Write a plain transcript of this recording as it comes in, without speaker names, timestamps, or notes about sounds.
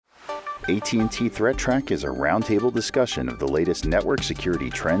AT&T Threat Track is a roundtable discussion of the latest network security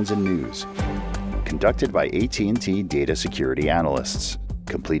trends and news, conducted by AT&T data security analysts.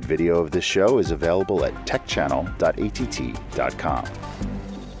 Complete video of this show is available at techchannel.att.com.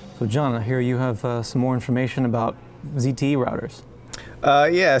 So John, I hear you have some more information about ZTE routers.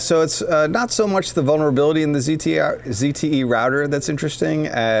 Yeah, so it's not so much the vulnerability in the ZTE router that's interesting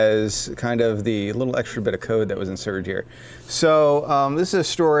as kind of the little extra bit of code that was inserted here. So this is a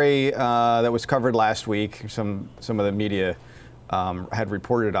story that was covered last week. Some of the media had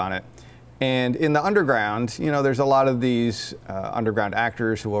reported on it. And in the underground, you know, there's a lot of these underground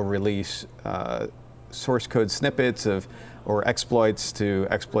actors who will release source code snippets or exploits to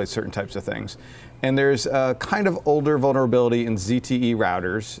exploit certain types of things. And there's a kind of older vulnerability in ZTE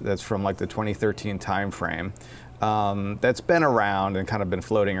routers that's from like the 2013 timeframe that's been around and kind of been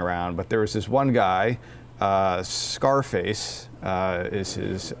floating around. But there was this one guy, Scarface is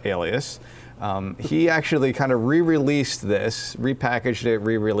his alias. He actually kind of re-released this, repackaged it,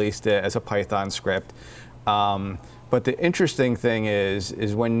 re-released it as a Python script. But the interesting thing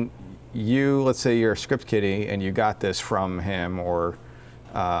is when you, let's say you're a script kiddie and you got this from him, or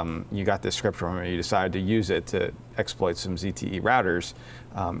you got this script from him and you decided to use it to exploit some ZTE routers,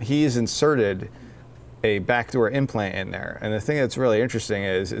 he's inserted a backdoor implant in there. And the thing that's really interesting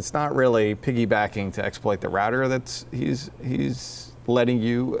is it's not really piggybacking to exploit the router that's he's letting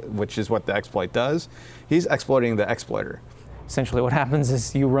you, which is what the exploit does. He's exploiting the exploiter. Essentially what happens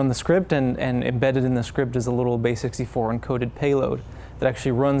is you run the script, and embedded in the script is a little base64 encoded payload that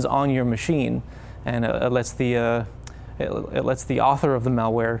actually runs on your machine, and it lets the author of the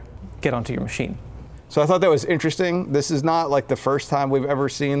malware get onto your machine. So I thought that was interesting. This is not like the first time we've ever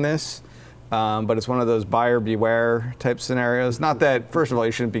seen this, but it's one of those buyer beware type scenarios. Not that, first of all,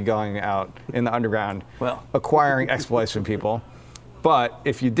 you shouldn't be going out in the underground acquiring exploits from people. But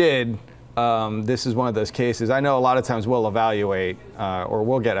if you did, this is one of those cases. I know a lot of times we'll evaluate or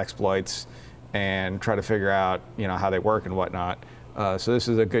we'll get exploits and try to figure out, you know, how they work and whatnot. So this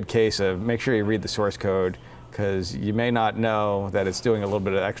is a good case of make sure you read the source code, because you may not know that it's doing a little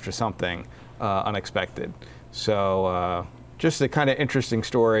bit of extra something unexpected. So just a kind of interesting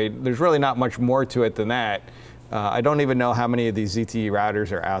story. There's really not much more to it than that. I don't even know how many of these ZTE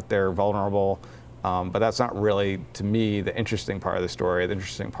routers are out there vulnerable. But that's not really, to me, the interesting part of the story. The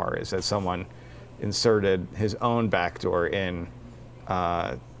interesting part is that someone inserted his own backdoor in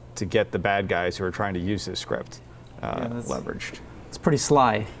to get the bad guys who are trying to use this script leveraged. It's pretty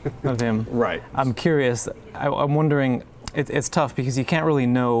sly of him. Right. I'm curious. I'm wondering, it's tough because you can't really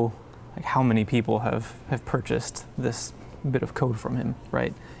know like how many people have purchased this bit of code from him,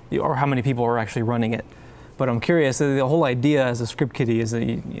 right? Or how many people are actually running it. But I'm curious, the whole idea as a script kiddie is that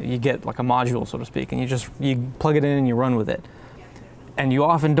you get like a module, so to speak, and you plug it in and you run with it. And you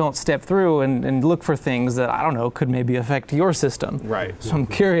often don't step through and look for things that, I don't know, could maybe affect your system. Right. So I'm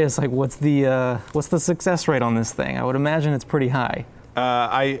curious, like, what's the success rate on this thing? I would imagine it's pretty high.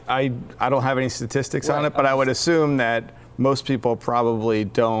 I don't have any statistics on it, but I would assume that most people probably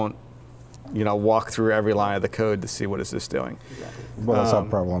don't, you know, walk through every line of the code to see what is this doing. Well, that's a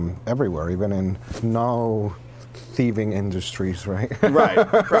problem everywhere, even in no thieving industries, right?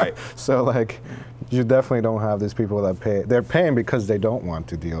 Right. So, like, you definitely don't have these people that pay. They're paying because they don't want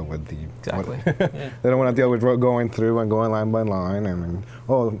to deal with the. Exactly. They don't want to deal with going through and going line by line and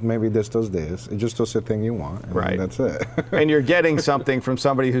maybe this does this. It just does the thing you want. And right. That's it. And you're getting something from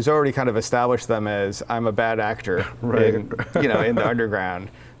somebody who's already kind of established them as, I'm a bad actor, right. in the underground.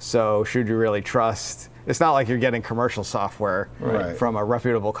 So should you really trust? It's not like you're getting commercial software from a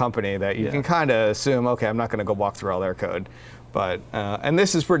reputable company that you can kind of assume, okay, I'm not going to go walk through all their code. But, and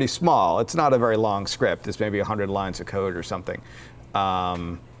this is pretty small. It's not a very long script. It's maybe 100 lines of code or something.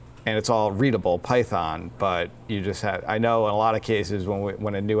 And it's all readable Python, but you just have, I know in a lot of cases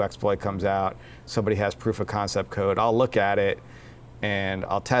when a new exploit comes out, somebody has proof of concept code, I'll look at it and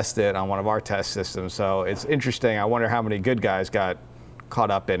I'll test it on one of our test systems. So it's interesting. I wonder how many good guys got caught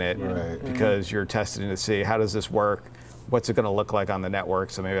up in it because you're testing to see how does this work, what's it going to look like on the network,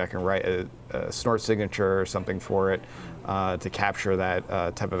 so maybe I can write a snort signature or something for it to capture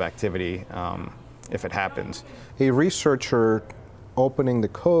that type of activity if it happens. A researcher opening the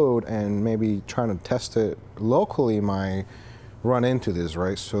code and maybe trying to test it locally might run into this,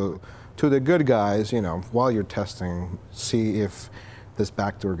 right? So to the good guys, you know, while you're testing, see if this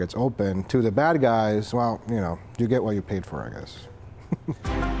backdoor gets open. To the bad guys, well, you know, you get what you paid for, I guess.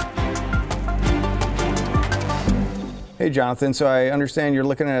 Hey, Jonathan. So I understand you're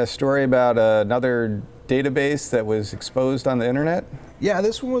looking at a story about another database that was exposed on the internet? Yeah,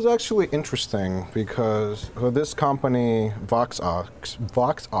 this one was actually interesting because this company,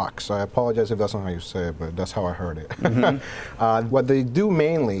 VoxOx, I apologize if that's not how you say it, but that's how I heard it. Mm-hmm. What they do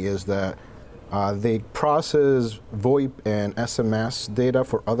mainly is that they process VoIP and SMS data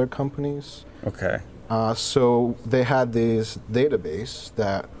for other companies. Okay. So they had this database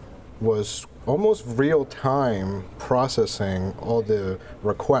that was almost real-time processing all the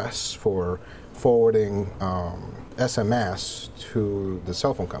requests for forwarding SMS to the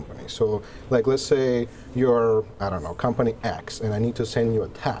cell phone company. So, like, let's say you're, I don't know, company X, and I need to send you a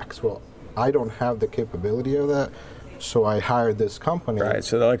text. Well, I don't have the capability of that, so I hired this company. Right,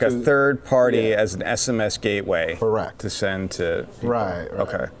 so they're like a third party as an SMS gateway. Correct. To send to people. Right.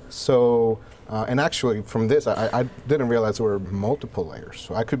 Okay. So, and actually from this, I didn't realize there were multiple layers.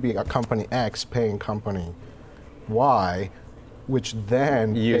 So I could be a company X paying company Y, which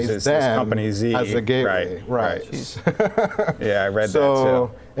then uses pays them this company Z as a gateway. Right. Yeah, I read that So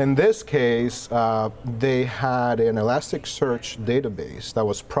too. in this case, they had an Elasticsearch database that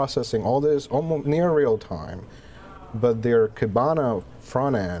was processing all this almost near real time, but their Kibana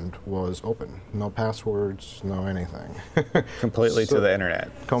front end was open. No passwords, no anything. Completely to the internet.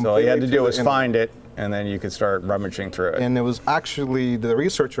 So all Completely you had to do was the find it, and then you could start rummaging through it. And it was actually, the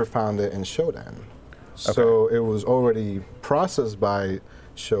researcher found it in Shodan. So it was already processed by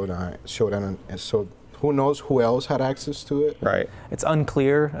Shodan, and so who knows who else had access to it? Right. It's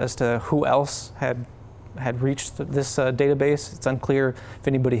unclear as to who else had reached this database. It's unclear if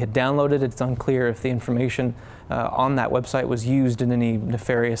anybody had downloaded it. It's unclear if the information on that website was used in any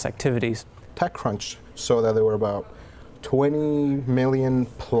nefarious activities. TechCrunch saw that there were about 20 million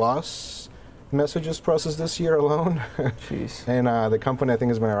plus messages processed this year alone. Jeez. And the company, I think,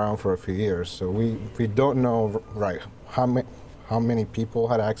 has been around for a few years, so we don't know how many people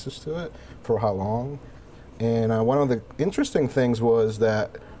had access to it for how long. And one of the interesting things was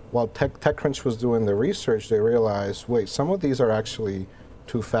that while TechCrunch was doing the research, they realized, wait, some of these are actually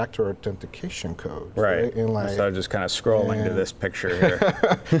two-factor authentication codes. Right. And I started just kind of scrolling to this picture here.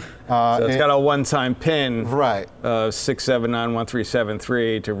 So it's got a one-time PIN. Right.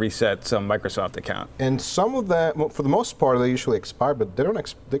 6791373 to reset some Microsoft account. And some of that, well, for the most part, they usually expire, but they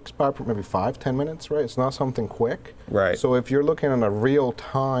don't they expire for maybe 5-10 minutes, right? It's not something quick. Right. So if you're looking at a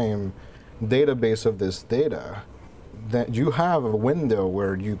real-time database of this data, that you have a window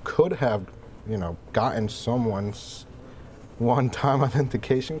where you could have, gotten someone's one-time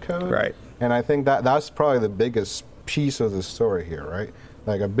authentication code. Right. And I think that's probably the biggest piece of the story here, right?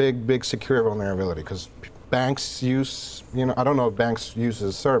 Like a big security vulnerability, because banks use, I don't know if banks use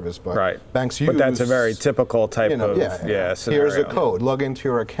this service, but banks use. But that's a very typical type of scenario. Here's a code, log into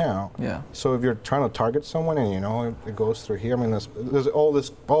your account. Yeah. So if you're trying to target someone and it goes through here, I mean, there's all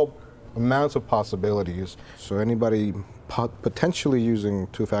amounts of possibilities. So anybody potentially using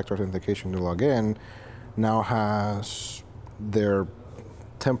two-factor authentication to log in now has their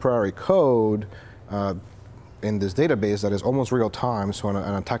temporary code in this database that is almost real time, so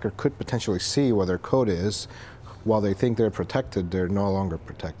an attacker could potentially see what their code is. While they think they're protected, they're no longer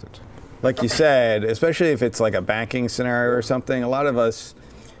protected. Like you said, especially if it's like a banking scenario or something, a lot of us,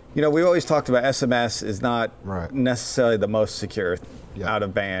 we always talked about SMS is not necessarily the most secure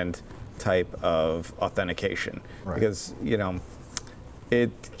out-of-band type of authentication because, it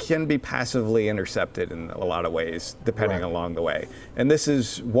can be passively intercepted in a lot of ways, depending along the way. And this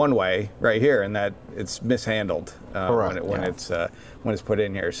is one way right here, in that it's mishandled when it's put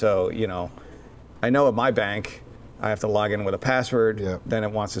in here. So, I know at my bank, I have to log in with a password. Then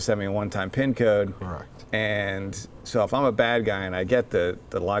it wants to send me a one-time PIN code. Correct. And so if I'm a bad guy and I get the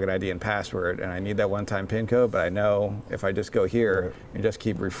login ID and password and I need that one-time PIN code, but I know if I just go here and just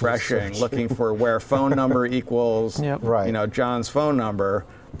keep refreshing, looking for where phone number equals, John's phone number,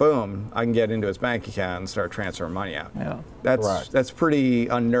 boom, I can get into his bank account and start transferring money out. Yeah. That's pretty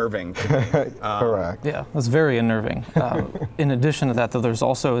unnerving to me. Correct. Yeah, that's very unnerving. In addition to that, though, there's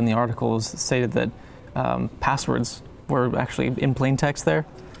also in the articles stated that passwords were actually in plain text there.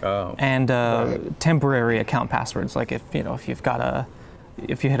 Oh. And temporary account passwords, like if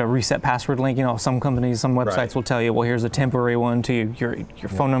you hit a reset password link, some companies, some websites will tell you, well, here's a temporary one to your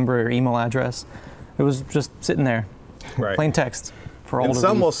phone number or email address. It was just sitting there, plain text for all. And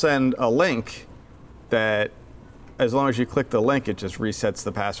some will send a link that, as long as you click the link, it just resets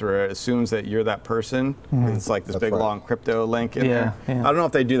the password. It assumes that you're that person. Mm-hmm. It's like this big long crypto link in there. Yeah. I don't know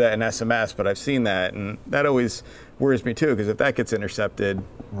if they do that in SMS, but I've seen that, and that always worries me too, because if that gets intercepted,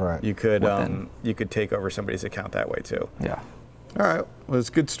 you could take over somebody's account that way too. Yeah. All right. Well, it's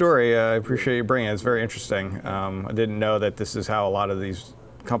a good story. I appreciate you bringing it. It's very interesting. I didn't know that this is how a lot of these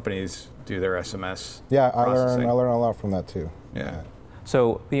companies do their SMS Yeah, I processing. learn a lot from that too. Yeah.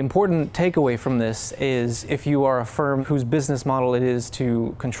 So the important takeaway from this is if you are a firm whose business model it is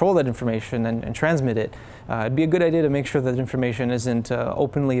to control that information and transmit it, it'd be a good idea to make sure that information isn't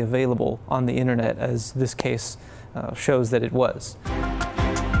openly available on the internet, as this case shows that it was.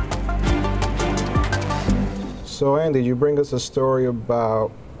 So Andy, you bring us a story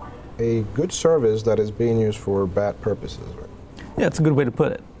about a good service that is being used for bad purposes, right? Yeah, it's a good way to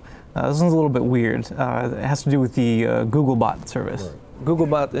put it. This one's a little bit weird. It has to do with the Googlebot service. Right.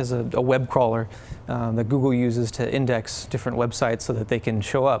 Googlebot is a web crawler that Google uses to index different websites so that they can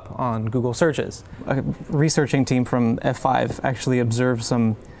show up on Google searches. A researching team from F5 actually observed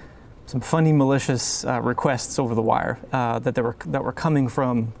some funny malicious requests over the wire that were coming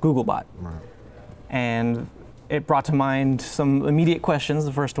from Googlebot. Right. And it brought to mind some immediate questions.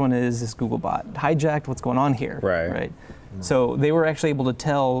 The first one is Googlebot hijacked? What's going on here? Right. So they were actually able to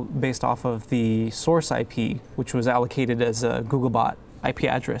tell based off of the source IP, which was allocated as a Googlebot IP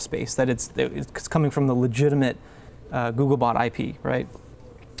address space, that it's coming from the legitimate Googlebot IP, right?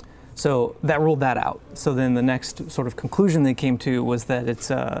 So that ruled that out. So then the next sort of conclusion they came to was that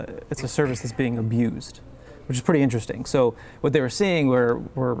it's a service that's being abused, which is pretty interesting. So what they were seeing were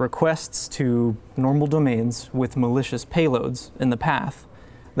requests to normal domains with malicious payloads in the path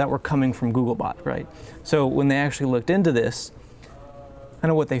that were coming from Googlebot, right? So when they actually looked into this,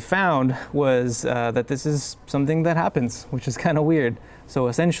 kind of what they found was that this is something that happens, which is kind of weird. So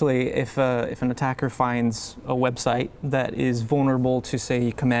essentially, if an attacker finds a website that is vulnerable to,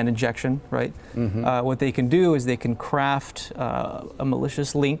 say, command injection, right? Mm-hmm. What they can do is they can craft a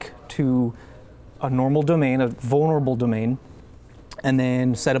malicious link to a normal domain, a vulnerable domain, and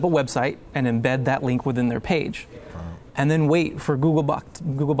then set up a website and embed that link within their page. And then wait for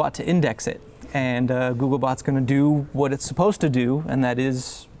Googlebot to index it. And Googlebot's going to do what it's supposed to do, and that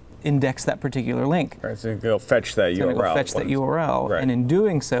is index that particular link. Right, so it'll fetch that URL. It's going to go fetch that URL, right. And in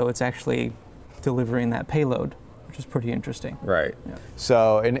doing so, it's actually delivering that payload, which is pretty interesting. Right. Yeah.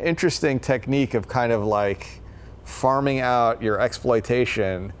 So an interesting technique of kind of like farming out your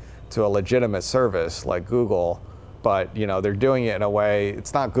exploitation to a legitimate service like Google, but they're doing it in a way,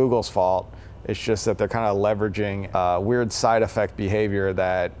 it's not Google's fault. It's just that they're kind of leveraging weird side effect behavior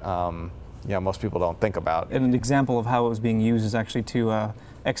that most people don't think about. And an example of how it was being used is actually to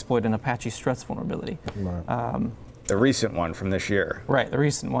exploit an Apache Struts vulnerability. Right. The recent one from this year. Right, the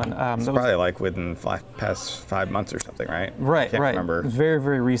recent one. It's probably like within past 5 months or something, right? Right, Can't right. remember. It was very,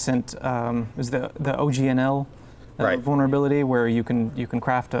 very recent. It was the OGNL right. vulnerability, where you can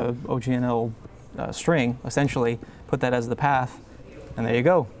craft a OGNL string, essentially, put that as the path, and there you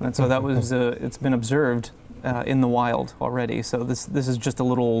go. And so that was it's been observed in the wild already. So this is just a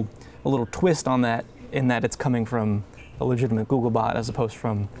little twist on that, in that it's coming from a legitimate Googlebot as opposed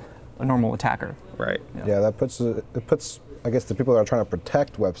from a normal attacker. Right. Yeah, that puts I guess the people that are trying to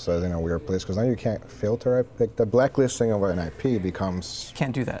protect websites in a weird place, because now you can't filter it. Like the blacklisting of an IP becomes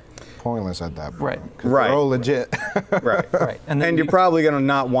can't do that. Pointless at that point. Right. Right. They're all legit. Right. Right. And you're probably going to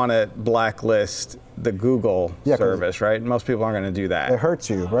not want to blacklist the Google service, right? Most people aren't going to do that. It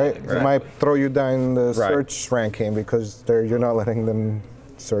hurts you, right? It might throw you down the search ranking because you're not letting them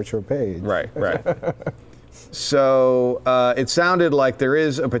search your page. Right. So it sounded like there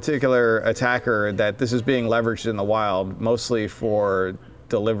is a particular attacker that this is being leveraged in the wild, mostly for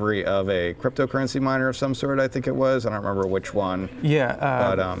delivery of a cryptocurrency miner of some sort, I think it was. I don't remember which one. Yeah.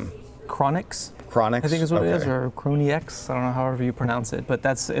 But Chronix. Chronix, I think is what it is, or Chronix. I don't know, however you pronounce it. But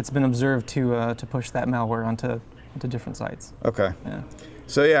it's been observed to push that malware onto different sites. Okay. Yeah.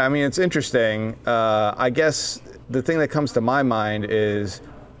 So yeah, I mean, it's interesting. I guess the thing that comes to my mind is,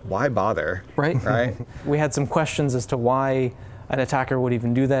 why bother? Right. We had some questions as to why an attacker would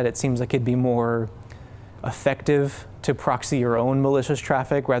even do that. It seems like it'd be more effective to proxy your own malicious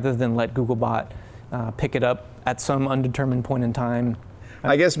traffic rather than let Googlebot pick it up at some undetermined point in time.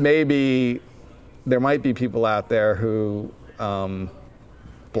 I guess maybe there might be people out there who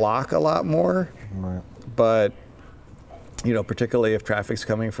block a lot more, Right. but particularly if traffic's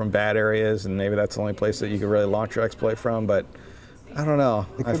coming from bad areas, and maybe that's the only place that you could really launch your exploit from. But I don't know.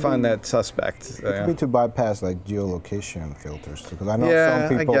 I find that suspect. It could be to bypass like geolocation filters, because I know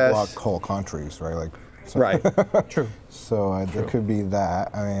some people block whole countries, right? Right. True. So it could be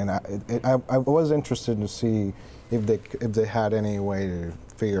that. I mean, I was interested to see if they had any way to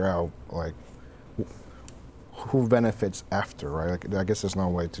figure out like who benefits after, right? Like, I guess there's no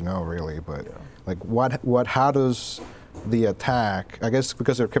way to know really, but like how does the attack? I guess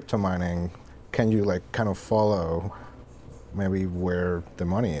because they're crypto mining, can you like kind of follow maybe where the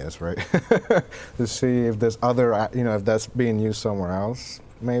money is, right? To see if there's other, if that's being used somewhere else.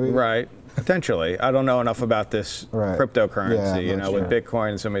 maybe. Right. Potentially. I don't know enough about this cryptocurrency. Yeah, with Bitcoin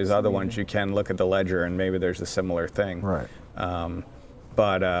and some of these other ones, you can look at the ledger and maybe there's a similar thing. Right.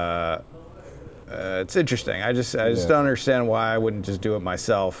 But it's interesting. I just don't understand why I wouldn't just do it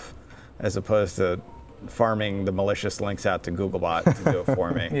myself, as opposed to farming the malicious links out to Googlebot to do it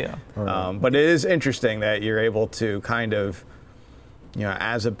for me. Yeah. But it is interesting that you're able to kind of,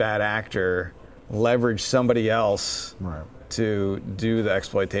 as a bad actor, leverage somebody else to do the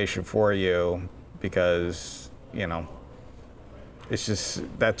exploitation for you, because, it's just,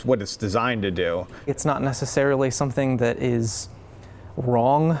 that's what it's designed to do. It's not necessarily something that is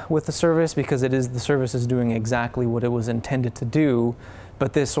wrong with the service, because the service is doing exactly what it was intended to do,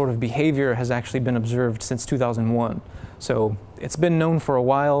 but this sort of behavior has actually been observed since 2001. So it's been known for a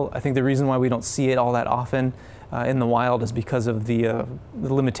while. I think the reason why we don't see it all that often in the wild is because of the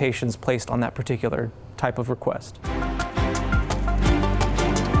limitations placed on that particular type of request.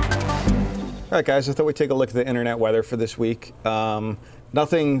 All right, guys, I thought we'd take a look at the internet weather for this week.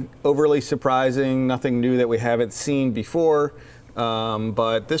 Nothing overly surprising, nothing new that we haven't seen before,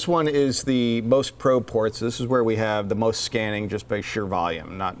 but this one is the most probe ports. So this is where we have the most scanning just by sheer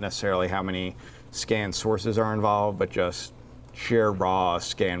volume, not necessarily how many scan sources are involved, but just sheer raw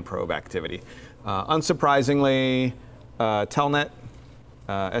scan probe activity. Unsurprisingly, Telnet,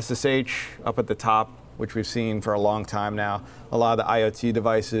 SSH up at the top, which we've seen for a long time now. A lot of the IoT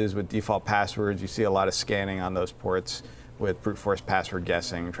devices with default passwords, you see a lot of scanning on those ports with brute force password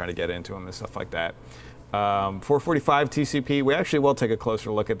guessing, trying to get into them and stuff like that. 445 TCP, we actually will take a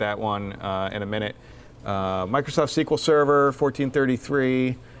closer look at that one in a minute. Microsoft SQL Server,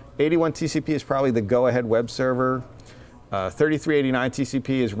 1433. 81 TCP is probably the go-ahead web server. 3389 TCP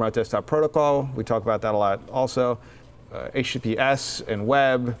is Remote Desktop Protocol. We talk about that a lot also. HTTPS and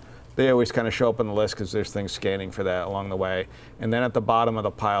web, they always kind of show up on the list because there's things scanning for that along the way. And then at the bottom of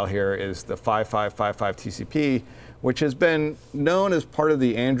the pile here is the 5555 TCP, which has been known as part of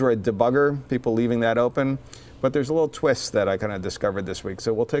the Android debugger, people leaving that open. But there's a little twist that I kind of discovered this week,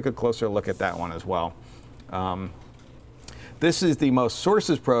 so we'll take a closer look at that one as well. This is the most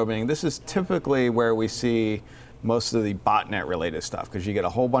sources probing. This is typically where we see most of the botnet related stuff, because you get a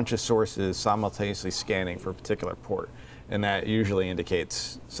whole bunch of sources simultaneously scanning for a particular port. And that usually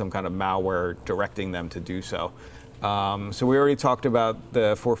indicates some kind of malware directing them to do so. So we already talked about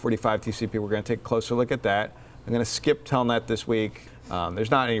the 445 TCP. We're going to take a closer look at that. I'm going to skip Telnet this week.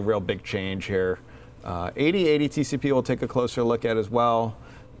 There's not any real big change here. 8080 TCP we'll take a closer look at as well.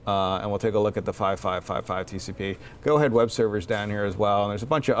 And we'll take a look at the 5555 TCP. Go-ahead web servers down here as well. And there's a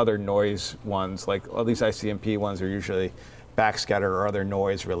bunch of other noise ones, like all these ICMP ones are usually backscatter or other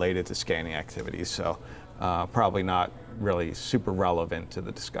noise related to scanning activities. So probably not really super relevant to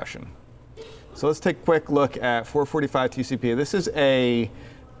the discussion. So let's take a quick look at 445 TCP. This is a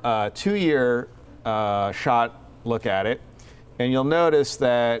 2-year shot look at it. And you'll notice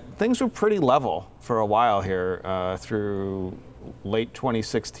that things were pretty level for a while here through late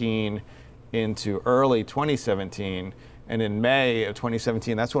 2016 into early 2017. And in May of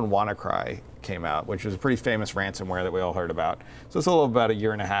 2017, that's when WannaCry came out, which was a pretty famous ransomware that we all heard about. So it's a little about a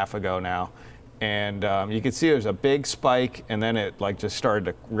year and a half ago now. And you can see there's a big spike, and then it just started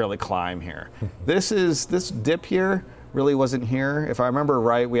to really climb here. This dip here really wasn't here. If I remember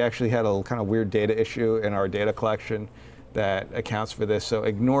right, we actually had a kind of weird data issue in our data collection that accounts for this. So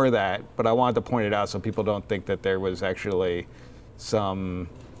ignore that. But I wanted to point it out so people don't think that there was actually something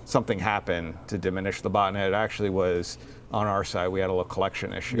happened to diminish the botnet. It actually was on our side. We had a little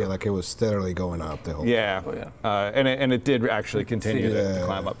collection issue. Yeah, like it was steadily going up the whole time. Oh, yeah. And it did actually continue to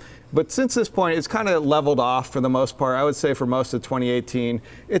climb up. But since this point, it's kind of leveled off for the most part. I would say for most of 2018,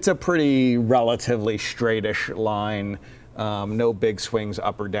 it's a pretty relatively straightish line. No big swings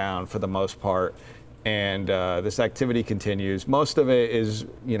up or down for the most part. And this activity continues. Most of it is,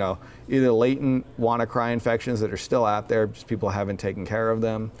 either latent WannaCry infections that are still out there, just people haven't taken care of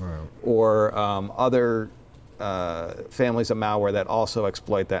them, or other families of malware that also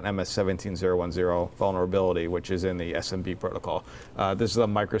exploit that MS17010 vulnerability, which is in the SMB protocol. This is a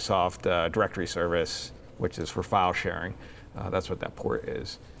Microsoft directory service, which is for file sharing. That's what that port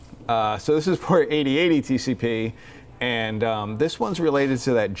is. So this is port 8080 TCP. And this one's related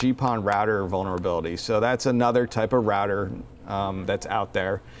to that GPON router vulnerability. So that's another type of router that's out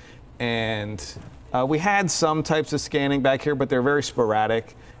there. And we had some types of scanning back here, but they're very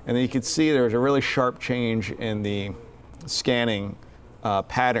sporadic. And then you can see there's a really sharp change in the scanning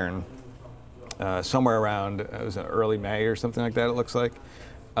pattern somewhere around, it was early May or something like that, it looks like.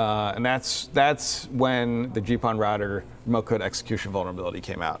 And that's when the GPON router remote code execution vulnerability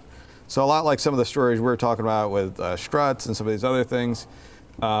came out. So a lot like some of the stories we were talking about with Struts and some of these other things,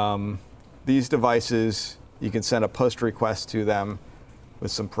 These devices, you can send a post request to them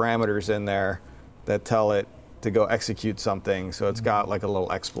with some parameters in there that tell it to go execute something. So it's got like a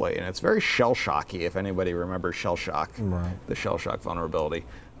little exploit, and it's very shell shocky. If anybody remembers shell shock, the shell shock vulnerability.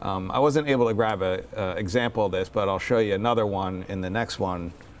 I wasn't able to grab an example of this, but I'll show you another one in the next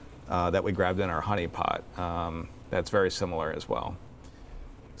one that we grabbed in our honeypot. That's very similar as well.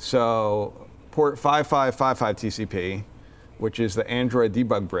 So port 5555 TCP, which is the Android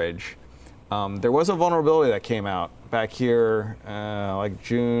debug bridge. There was a vulnerability that came out back here, like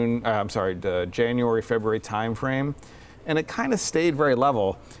the January, February timeframe, and it kind of stayed very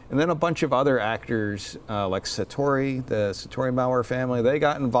level. And then a bunch of other actors, like Satori, the Satori malware family, they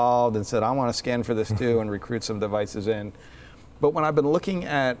got involved and said, I want to scan for this too, and recruit some devices in. But when I've been looking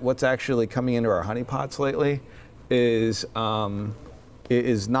at what's actually coming into our honeypots lately, it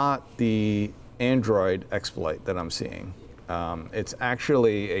is not the Android exploit that I'm seeing. It's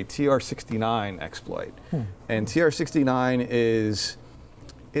actually a TR69 exploit. And TR69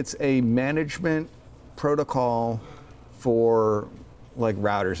 it's a management protocol for like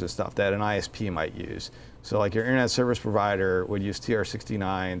routers and stuff that an ISP might use. So like your internet service provider would use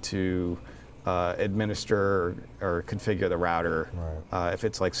TR69 to administer or configure the router, if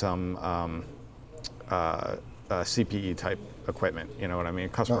it's like some CPE type equipment, you know what I mean?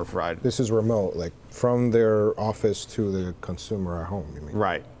 Customer provided. This is remote, like from their office to the consumer at home, you mean?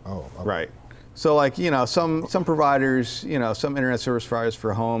 Right. Oh, okay. Right. So like, some providers, some internet service providers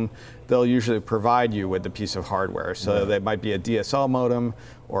for home, they'll usually provide you with a piece of hardware. So that might be a DSL modem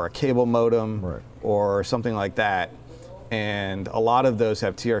or a cable modem or something like that. And a lot of those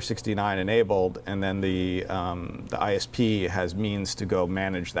have TR69 enabled, and then the ISP has means to go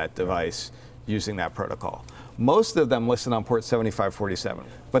manage that device using that protocol. Most of them listen on port 7547,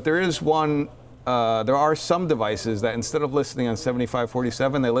 but there is one. There are some devices that instead of listening on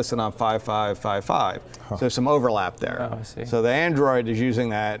 7547, they listen on 5555. So there's some overlap there. Oh, I see. So the Android is using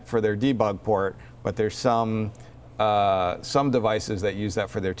that for their debug port, but there's some devices that use that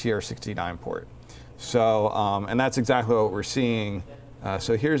for their TR69 port. So, and that's exactly what we're seeing.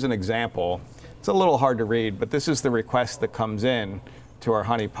 So here's an example. It's a little hard to read, but this is the request that comes in to our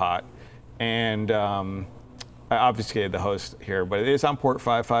honeypot. And I obfuscated the host here, but it is on port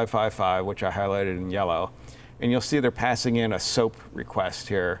 5555, which I highlighted in yellow. And you'll see they're passing in a SOAP request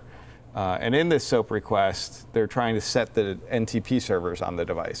here. And in this SOAP request, they're trying to set the NTP servers on the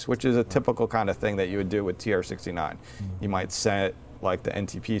device, which is a typical kind of thing that you would do with TR69. You might set like the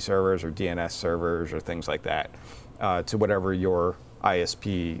NTP servers or DNS servers or things like that to whatever your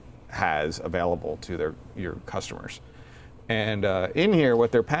ISP has available to your customers. And in here,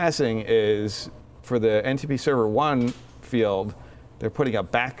 what they're passing is, for the NTP server 1 field, they're putting a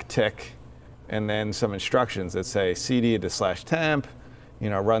backtick and then some instructions that say cd to /temp,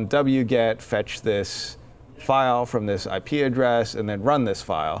 run wget, fetch this file from this IP address, and then run this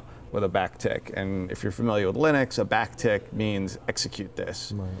file with a backtick. And if you're familiar with Linux, a backtick means execute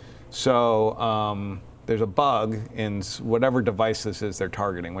this. So there's a bug in whatever device this is they're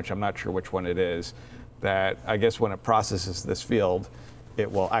targeting, which I'm not sure which one it is, that I guess when it processes this field, it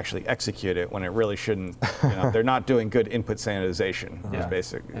will actually execute it when it really shouldn't. They're not doing good input sanitization,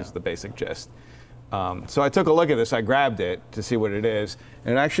 is the basic gist. So I took a look at this, I grabbed it to see what it is,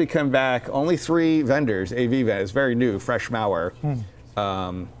 and it actually came back, only 3 vendors, AV vendors, very new, fresh malware.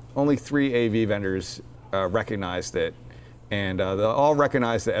 Only 3 AV vendors recognized it, and they all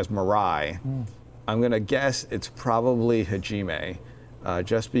recognized it as Mirai. I'm going to guess it's probably Hajime,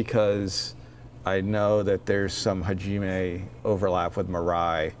 just because I know that there's some Hajime overlap with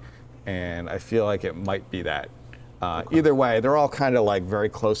Mirai, and I feel like it might be that. Either way, they're all kind of like very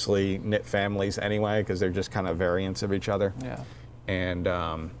closely knit families anyway, because they're just kind of variants of each other. Yeah. And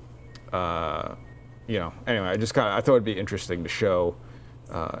anyway, I thought it'd be interesting to show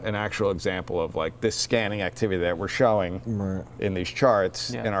an actual example of like this scanning activity that we're showing in these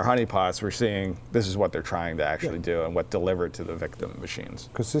charts. In our honeypots, we're seeing this is what they're trying to actually do and what delivered to the victim machines.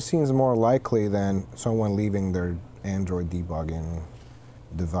 Because this seems more likely than someone leaving their Android debugging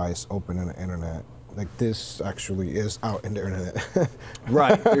device open in the internet. Like this actually is out in the internet.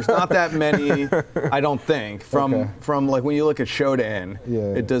 Right. There's not that many, I don't think. From like when you look at Shodan,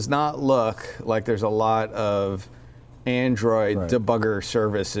 it does not look like there's a lot of Android debugger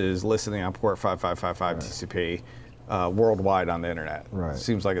services listening on port 5555 TCP worldwide on the internet. It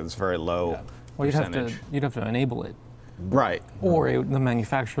seems like it's very low percentage. You'd have to enable it. Right. Or the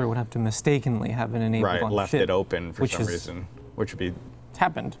manufacturer would have to mistakenly have it enabled on left chip, it open for some reason, which would be... It's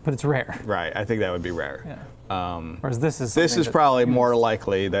happened, but it's rare. Right, I think that would be rare. Whereas this is probably more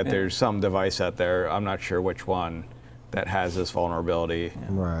likely that there's some device out there, I'm not sure which one, that has this vulnerability,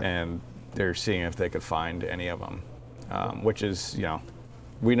 Right. and they're seeing if they could find any of them, which is,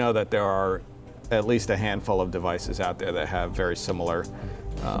 we know that there are at least a handful of devices out there that have very similar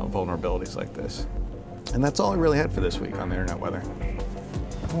vulnerabilities like this. And that's all I really had for this week on the Internet Weather.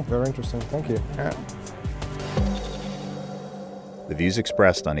 Oh, very interesting. Thank you. All right. The views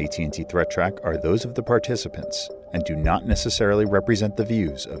expressed on AT&T Threat Track are those of the participants and do not necessarily represent the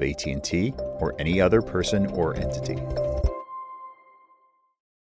views of AT&T or any other person or entity.